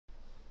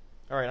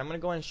Alright, I'm going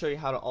to go ahead and show you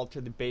how to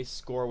alter the base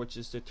score, which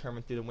is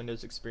determined through the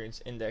Windows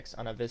Experience Index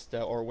on a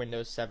Vista or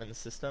Windows 7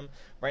 system.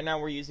 Right now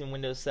we're using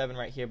Windows 7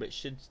 right here, but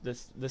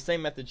the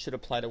same method should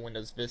apply to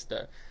Windows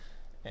Vista.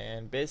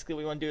 And basically what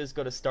we want to do is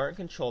go to Start and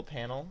Control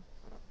Panel,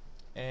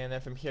 and then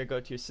from here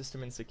go to your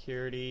System and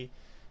Security,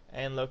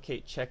 and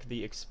locate Check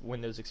the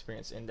Windows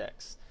Experience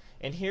Index.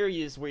 And here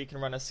is where you can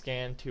run a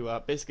scan to,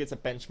 basically it's a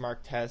benchmark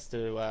test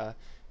to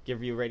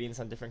give you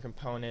ratings on different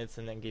components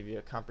and then give you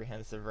a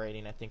comprehensive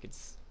rating. I think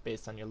it's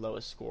based on your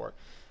lowest score.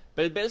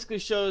 But it basically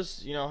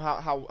shows, you know,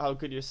 how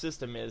good your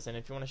system is, and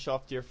if you want to show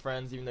off to your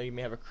friends, even though you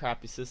may have a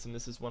crappy system,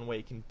 this is one way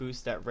you can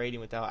boost that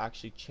rating without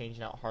actually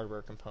changing out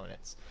hardware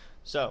components.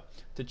 So,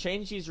 to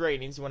change these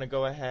ratings, you want to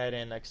go ahead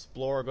and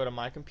explore, go to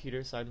My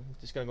Computer, so I'm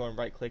just going to go and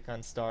right click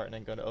on Start and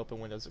then go to Open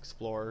Windows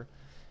Explorer.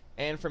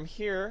 And from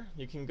here,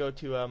 you can go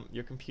to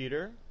your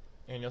computer,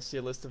 and you'll see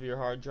a list of your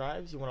hard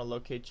drives. You want to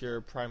locate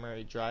your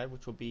primary drive,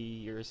 which will be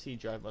your C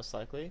drive most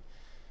likely.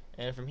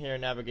 And from here,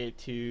 navigate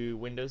to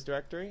Windows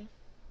directory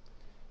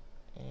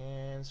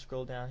and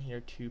scroll down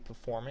here to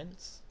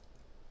Performance,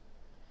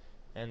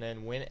 and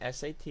then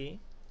WinSAT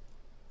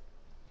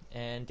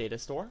and Data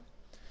Store.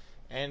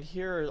 And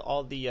here are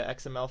all the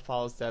XML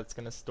files that's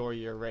going to store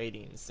your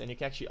ratings, and you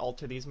can actually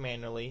alter these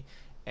manually,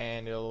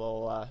 and it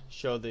will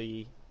show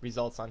the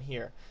results on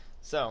here.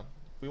 So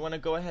we want to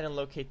go ahead and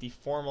locate the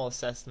formal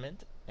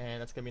assessment,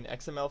 and that's going to be an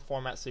XML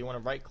format. So you want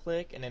to right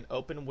click and then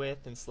Open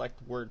With and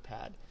select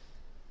WordPad.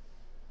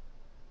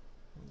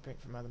 Bring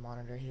it from my other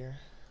monitor here.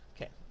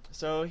 Okay,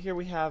 so here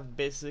we have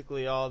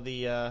basically all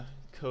the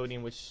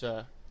coding which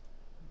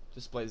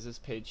displays this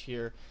page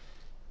here,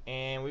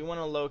 and we want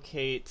to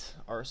locate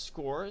our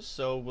scores.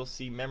 So we'll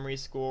see memory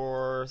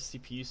score,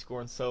 CPU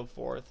score, and so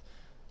forth.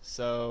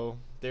 So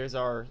there's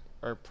our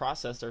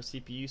processor. Our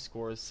CPU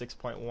score is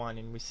 6.1,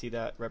 and we see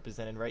that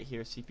represented right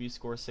here. CPU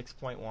score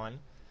 6.1.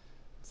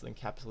 It's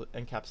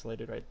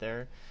encapsulated right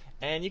there,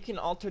 and you can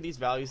alter these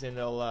values, and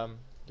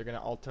they're going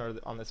to alter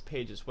on this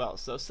page as well.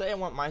 So say I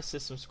want my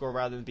system score,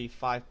 rather than be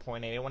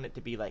 5.8, I want it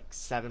to be like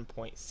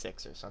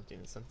 7.6 or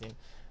something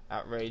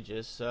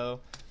outrageous. So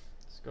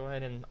let's go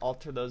ahead and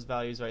alter those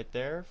values right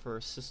there for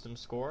system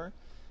score.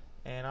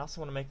 And I also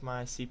want to make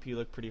my CPU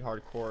look pretty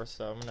hardcore,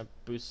 so I'm going to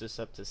boost this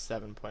up to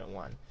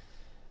 7.1.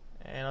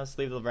 And I'll just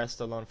leave the rest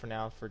alone for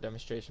now for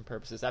demonstration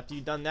purposes. After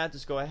you've done that,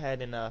 just go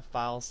ahead and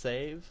file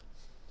save,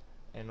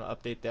 and we'll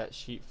update that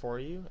sheet for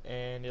you.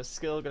 And it's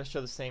still going to show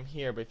the same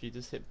here, but if you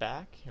just hit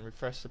back and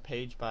refresh the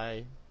page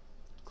by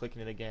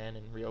clicking it again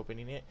and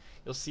reopening it,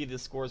 you'll see the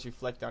scores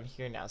reflect down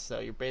here now. So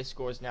your base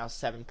score is now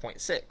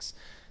 7.6.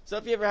 So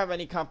if you ever have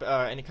any kind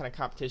of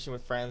competition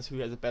with friends who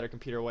has a better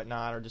computer or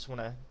whatnot, or just want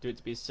to do it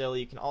to be silly,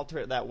 you can alter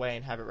it that way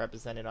and have it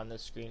represented on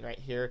this screen right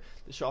here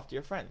to show off to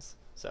your friends.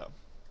 So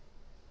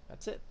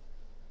that's it.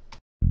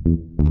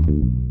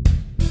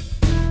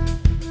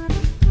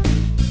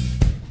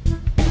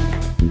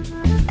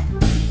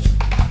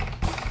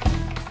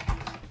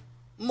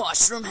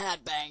 Mushroom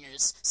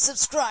Headbangers,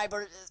 subscribe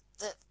or,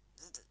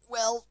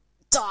 well,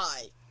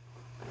 die.